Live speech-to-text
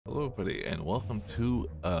everybody, and welcome to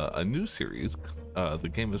a new series. The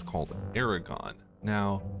game is called Eragon.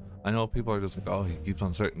 Now, I know people are just like, oh, he keeps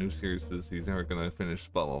on starting new series, he's never gonna finish,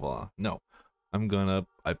 blah blah blah. No,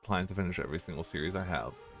 I plan to finish every single series I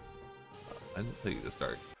have. I didn't tell you to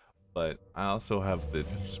start, but I also have the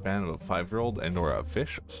span of a 5-year-old and or a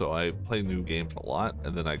fish, so I play new games a lot,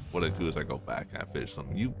 and then what I do is I go back and I finish them.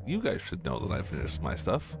 You guys should know that I finished my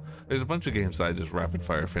stuff. There's a bunch of games that I just rapid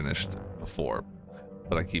fire finished before,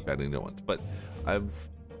 but I keep adding new ones. But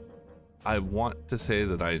I want to say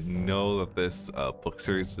that I know that this book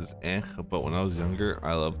series is but when I was younger,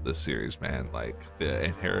 I loved this series, man. Like the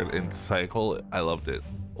Inheritance Cycle, I loved it.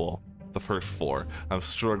 Well, the first 4. I'm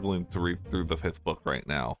struggling to read through the 5th book right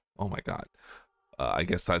now. Oh my god. I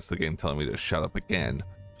guess that's the game telling me to shut up again.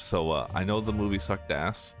 So I know the movie sucked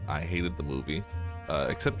ass. I hated the movie.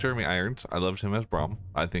 Except Jeremy Irons. I loved him as Brom.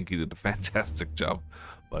 I think he did a fantastic job.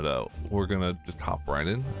 But we're gonna just hop right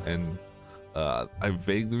in, and I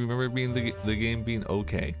vaguely remember the game being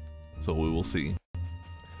okay, so we will see.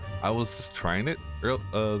 I was just trying it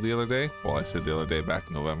the other day. Well, I said the other day, back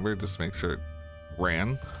in November, just to make sure it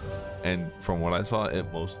ran, and from what I saw, it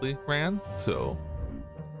mostly ran. So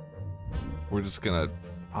we're just gonna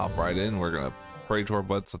hop right in. We're gonna pray to our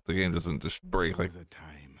butts that the game doesn't just break. Like, there was a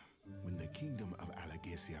time when the kingdom of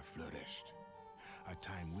Alagacia flourished, a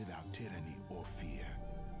time without tyranny or fear,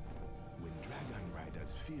 when dragon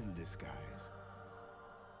riders filled the skies.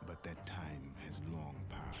 But that time has long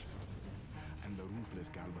passed, and the ruthless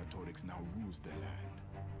Galbatorix now rules the land.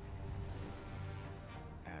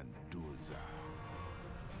 And Doza,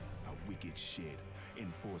 a wicked shit,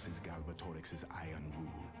 enforces Galbatorix's iron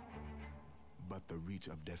rule. But the reach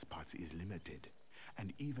of despots is limited,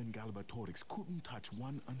 and even Galbatorix couldn't touch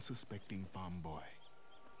one unsuspecting farm boy,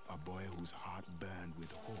 a boy whose heart burned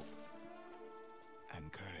with hope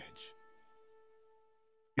and courage.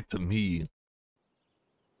 it's a me.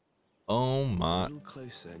 Oh my. A little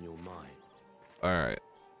closer in your mind. Alright.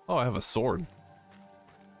 Oh, I have a sword.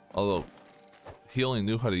 Although, he only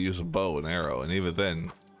knew how to use a bow and arrow, and even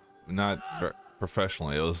then, not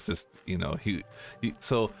professionally. It was just, you know,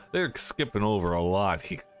 so they're skipping over a lot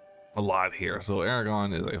here. So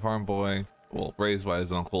Eragon is a farm boy, well, raised by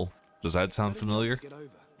his uncle. Does that sound familiar?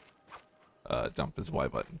 Jump is Y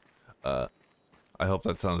button. I hope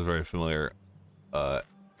that sounds very familiar.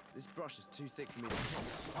 This brush is too thick for me to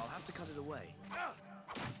cross. I'll have to cut it away.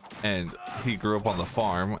 And he grew up on the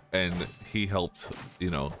farm, and he helped, you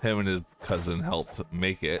know, him and his cousin helped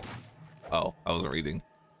make it. Oh, I wasn't reading.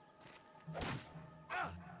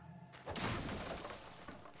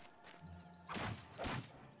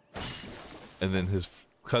 And then his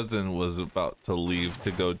cousin was about to leave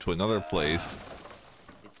to go to another place.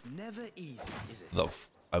 It's never easy, is it? Let's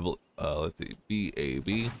see,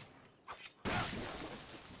 BAB.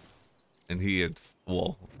 And he had,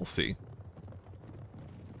 well, we'll see.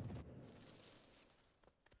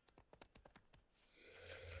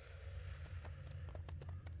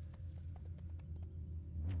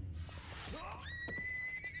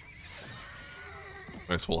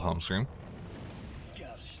 Nice Wilhelm scream.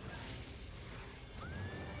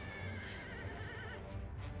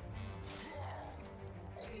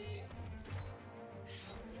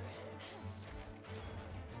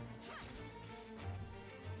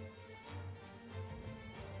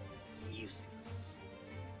 Useless.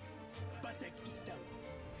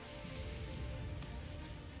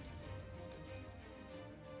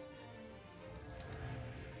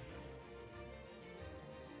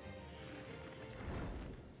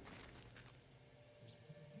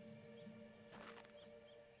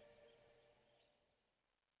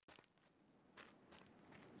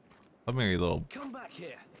 Come here, you little. Come back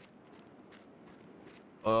here.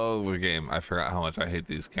 Oh, the game. I forgot how much I hate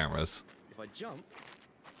these cameras. If I jump,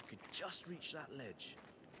 I could just reach that ledge.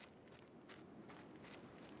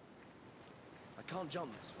 I can't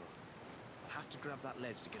jump this far. I'll have to grab that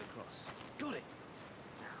ledge to get across. Got it!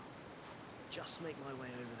 Now, just make my way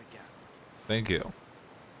over the gap. Thank you.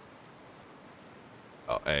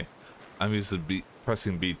 Oh, hey. I'm used to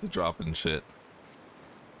pressing beat to drop and shit.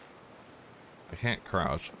 I can't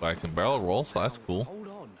crouch, but I can barrel roll, so that's cool. Hold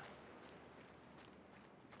on.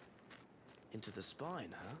 Into the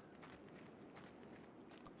spine, huh?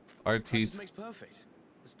 Our That teeth. just makes perfect.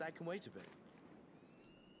 The stag can wait a bit.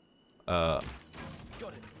 Uh,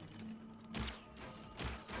 Got it.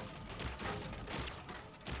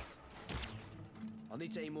 I'll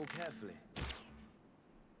need to aim more carefully.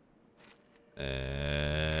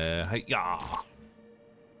 Hi-ya!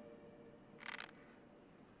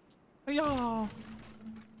 Hi-ya!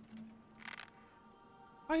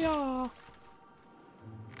 Hi-ya!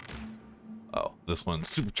 Oh, this one's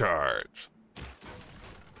supercharged.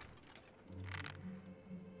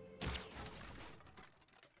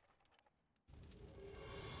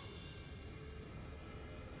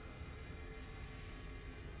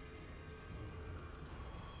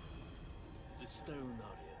 The stone,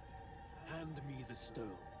 Arya. Hand me the stone,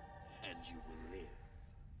 and you will live.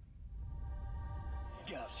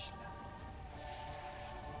 Gosh.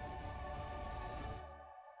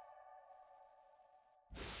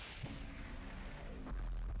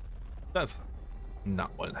 That's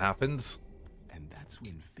not what happens. And that's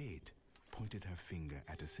when fate pointed her finger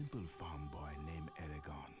at a simple farm boy named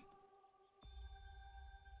Eragon.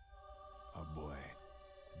 A boy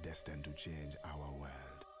destined to change our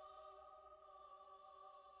world.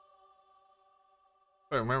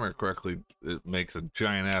 If I remember correctly, it makes a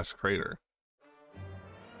giant ass crater.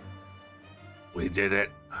 We did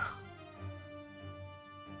it.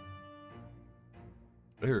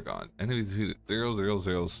 Eragon. Enemy defeated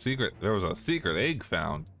 000 secret. There was a secret egg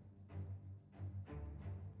found.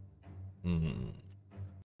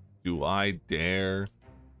 Do I dare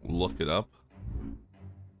look it up?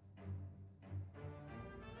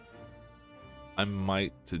 I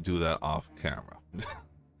might to do that off camera.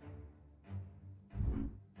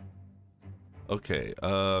 Okay,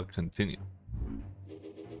 continue.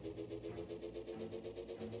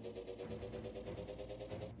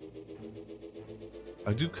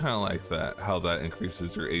 I do kind of like that, how that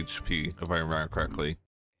increases your HP, if I remember correctly.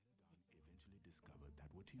 Eventually discovered that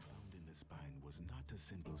what he found in the spine was not a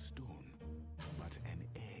simple stone, but an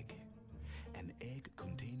egg. An egg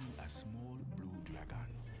containing a small blue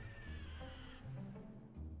dragon.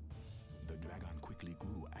 The dragon quickly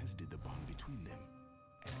grew, as did the bond between them,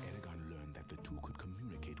 and Eragon learned that the two could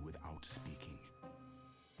communicate without speaking.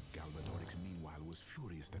 Galbatorix, meanwhile, was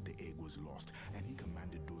furious that the egg was lost, and he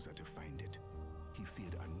commanded Doza to find it. He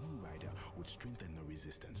feared a new rider would strengthen the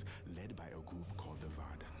resistance, led by a group called the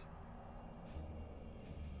Varden.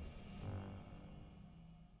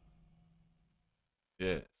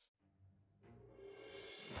 Yes.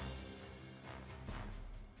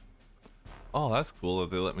 Oh, that's cool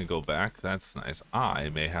that they let me go back. That's nice. I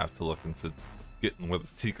may have to look into getting where the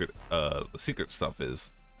secret stuff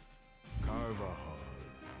is. Carvajal.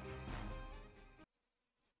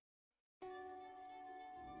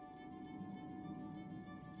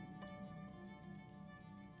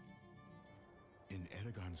 In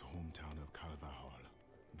Eragon's hometown of Carvajal,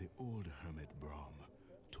 the old hermit Brom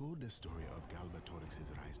told the story of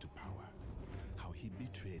Galbatorix's rise to power, how he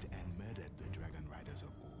betrayed and murdered the dragon riders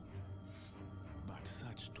of old. But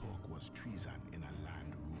such talk was treason in a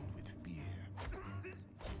land ruled with fear.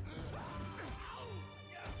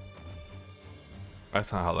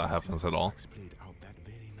 That's not how that happens at all. Played out that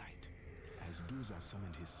very night, as Doza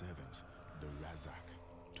summoned his servants, the Razak,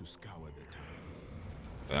 to scour the town.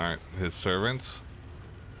 Alright, his servants.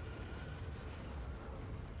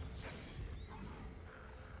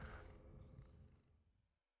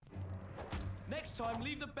 Next time,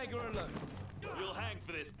 leave the beggar alone. You'll hang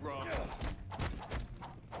for this, bro.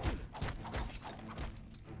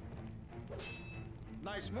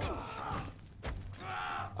 Nice move.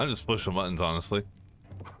 I'm just pushing buttons, honestly.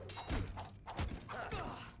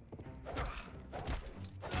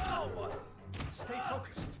 Stay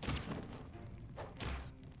focused.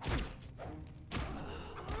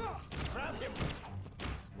 Grab him.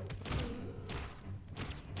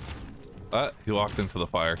 He walked into the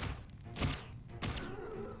fire.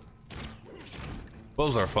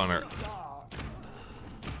 Those are funner.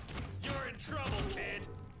 You're in trouble, kid.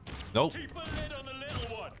 Nope. Keep a lid on the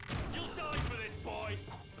little one. You'll die for this, boy.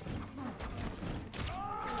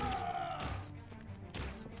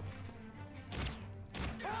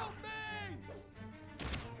 Help me!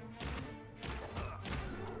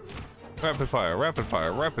 Rapid fire, rapid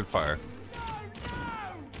fire, rapid fire. No!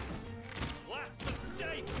 Last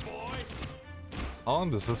mistake, boy. How long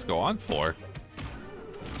does this go on for?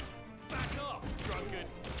 Back off, drunkard.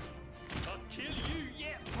 I'll kill you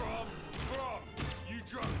yet, Brom. Brom, you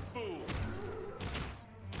drunk fool.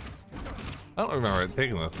 I don't remember it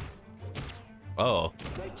taking this. Oh.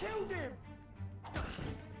 They killed him.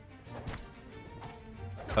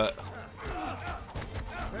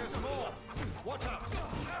 There's more. Watch out.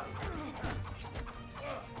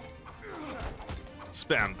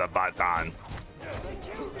 Spam the button. They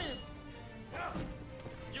killed him.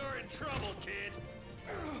 You're in trouble, kid.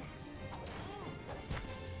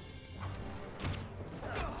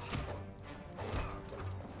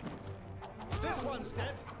 This one's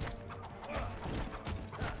dead.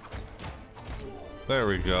 There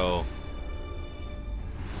we go.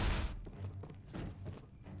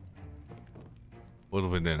 What do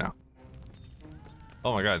we do now?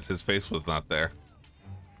 Oh my god, his face was not there.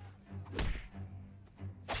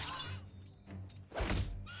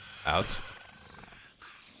 Ouch.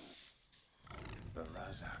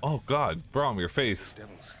 Oh god, Brom, your face.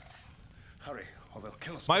 Devils. Hurry, or they'll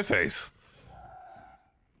kill us. My face.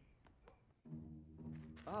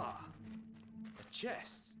 Ah, a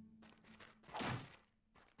chest.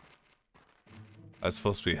 That's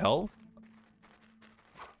supposed to be health?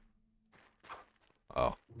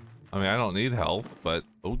 Oh. I mean, I don't need health, but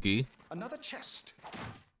okay. Another chest.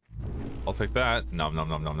 I'll take that. Nom nom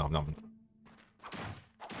nom nom nom nom.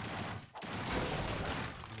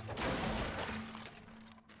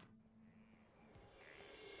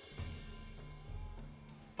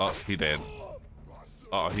 Oh, he dead.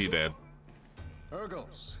 Oh, he dead.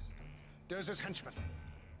 Urgles. There's his henchman.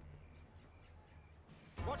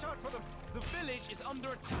 Watch out for them. The village is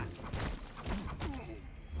under attack.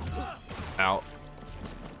 Out.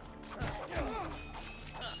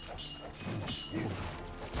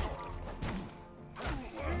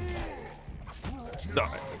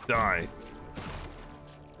 Die. Die.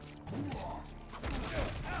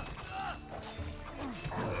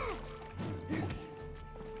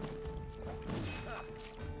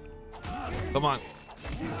 Come on.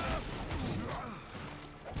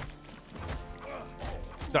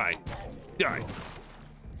 Die. Die.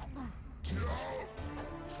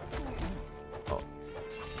 Oh.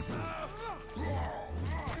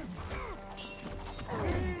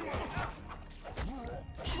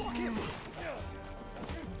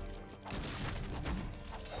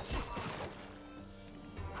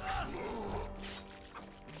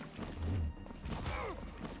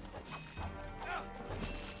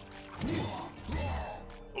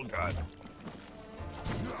 Oh god.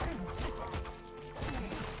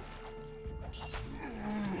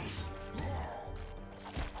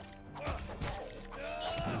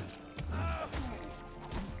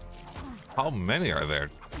 How many are there?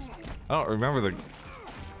 I don't remember the...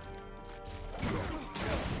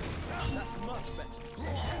 That's much better.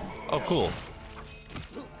 Oh, cool.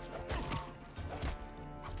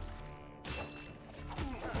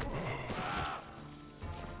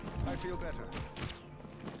 I feel better.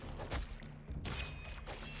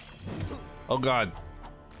 Oh god.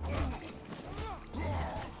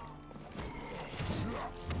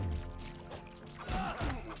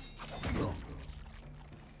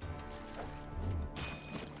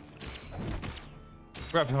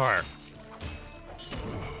 Rapid fire.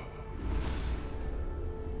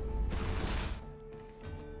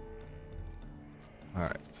 All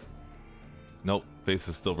right. Nope, face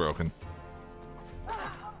is still broken.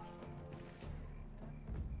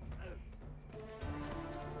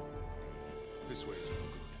 This way is no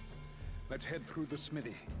good. Let's head through the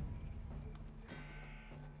smithy.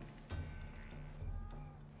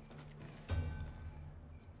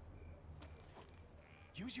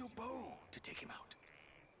 Use your bow to take him out.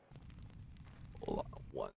 Hold on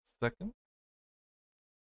 1 second.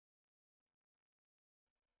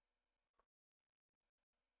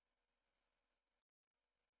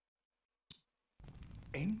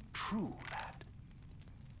 Ain't true, lad.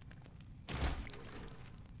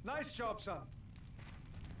 Nice job, son.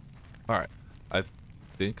 All right. I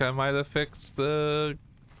think I might have fixed the...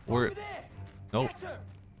 Where... Over there. Nope. Get her.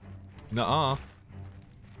 Nuh-uh.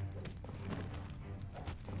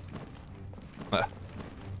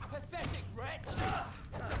 Pathetic wretch.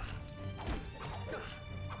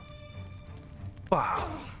 Wow.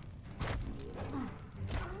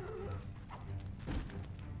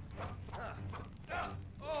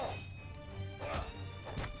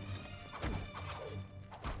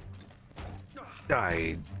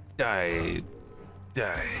 Die, die,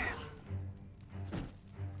 die.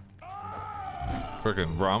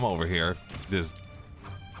 Freaking Rom over here just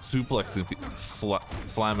suplexing,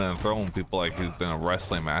 slamming and throwing people like he's in a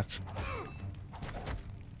wrestling match.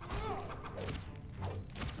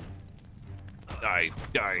 Die,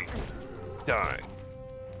 die, die.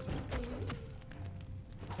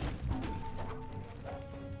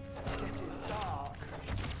 Getting dark.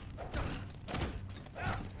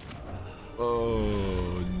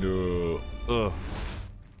 Oh no. Ugh.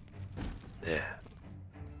 Yeah.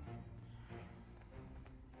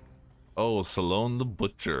 Oh, Salone the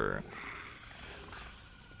Butcher.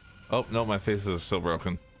 Oh no, my face is still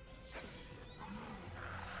broken.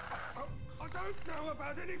 I don't know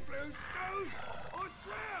about any blue stone. I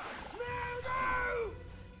swear. No, no!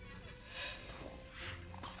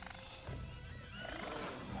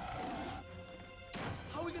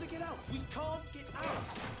 How are we gonna get out? We can't get out.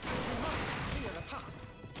 We must clear the path.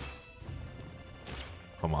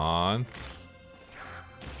 Come on.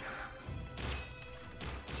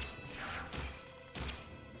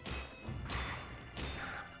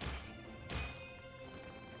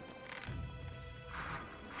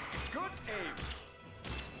 aim.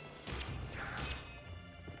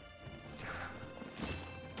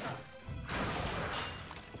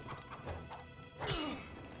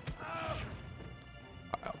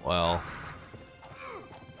 Well,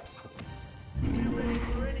 You ready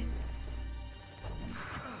for anything?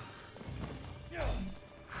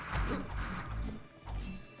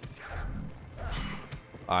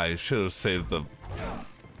 I should have saved the.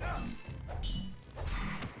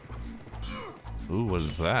 Ooh, what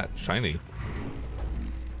is that? Shiny.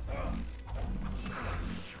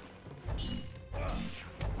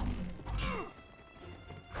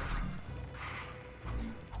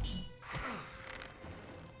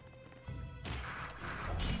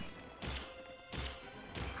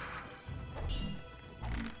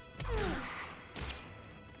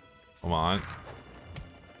 Come on.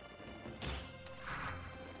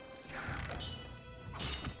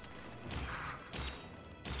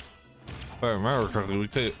 If I remember correctly,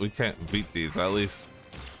 we can't beat these. At least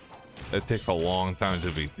it takes a long time to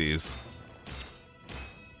beat these.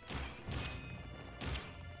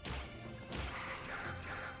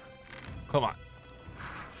 Come on.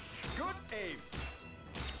 Good aim.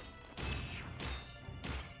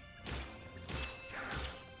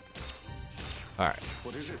 All right.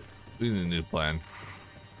 What is it? We need a new plan.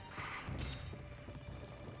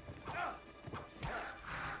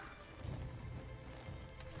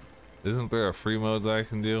 Isn't there a free mode that I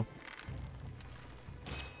can do?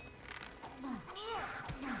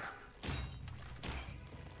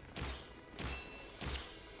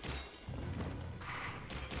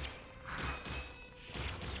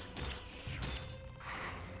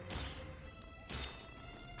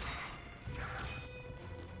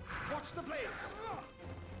 Watch the blades.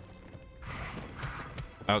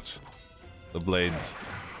 Ouch. The blades.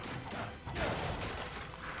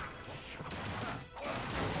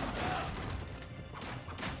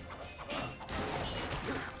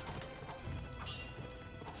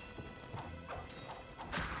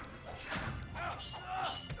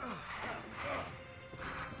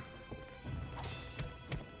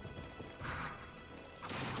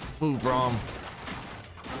 Move, Brom.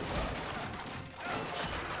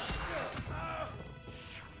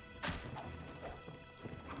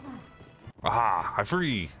 Aha! I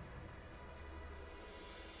free.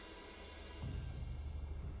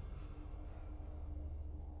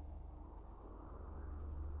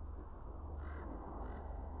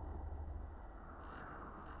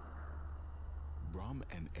 Brom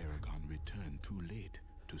and Eragon returned too late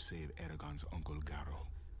to save Eragon's uncle Garo.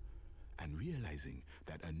 And realizing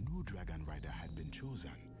that a new dragon rider had been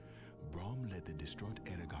chosen, Brom led the distraught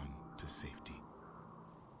Eragon to safety.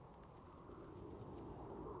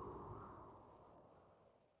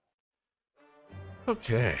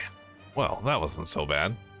 Okay. Well, that wasn't so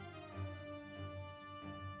bad.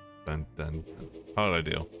 Dun, dun, dun. How did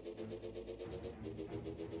I do?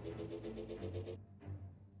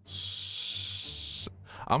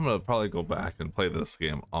 I'm gonna probably go back and play this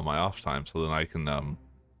game on my off time so then I can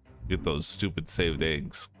get those stupid saved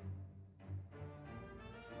eggs.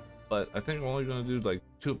 But I think I'm only gonna do like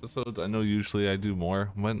 2 episodes. I know usually I do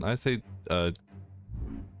more. When I say let's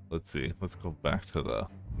see, let's go back to the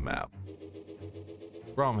map.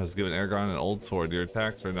 Brom has given Eragon an old sword. Your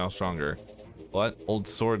attacks are now stronger. Well, that old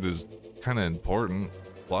sword is kind of important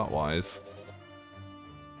plot-wise.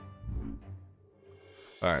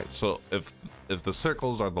 All right, so if the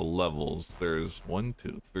circles are the levels, there's 1,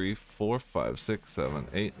 2, 3, 4, 5, 6, 7,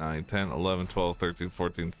 8, 9, 10, 11, 12, 13,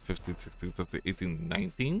 14, 15, 16, 17, 18,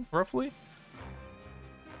 19, roughly.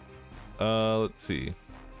 Let's see.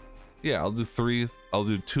 Yeah, I'll do 3. I'll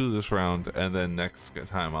do 2 this round, and then next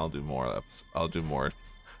time I'll do more. I'll do more.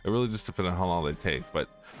 It really just depends on how long they take, but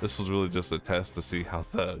this was really just a test to see how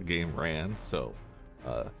the game ran. So,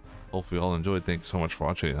 hopefully you all enjoyed. Thanks so much for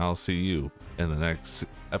watching. I'll see you in the next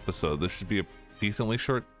episode. This should be a decently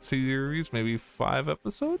short series, maybe 5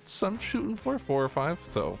 episodes. I'm shooting for 4 or 5.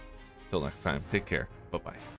 So, till next time, take care. Bye-bye.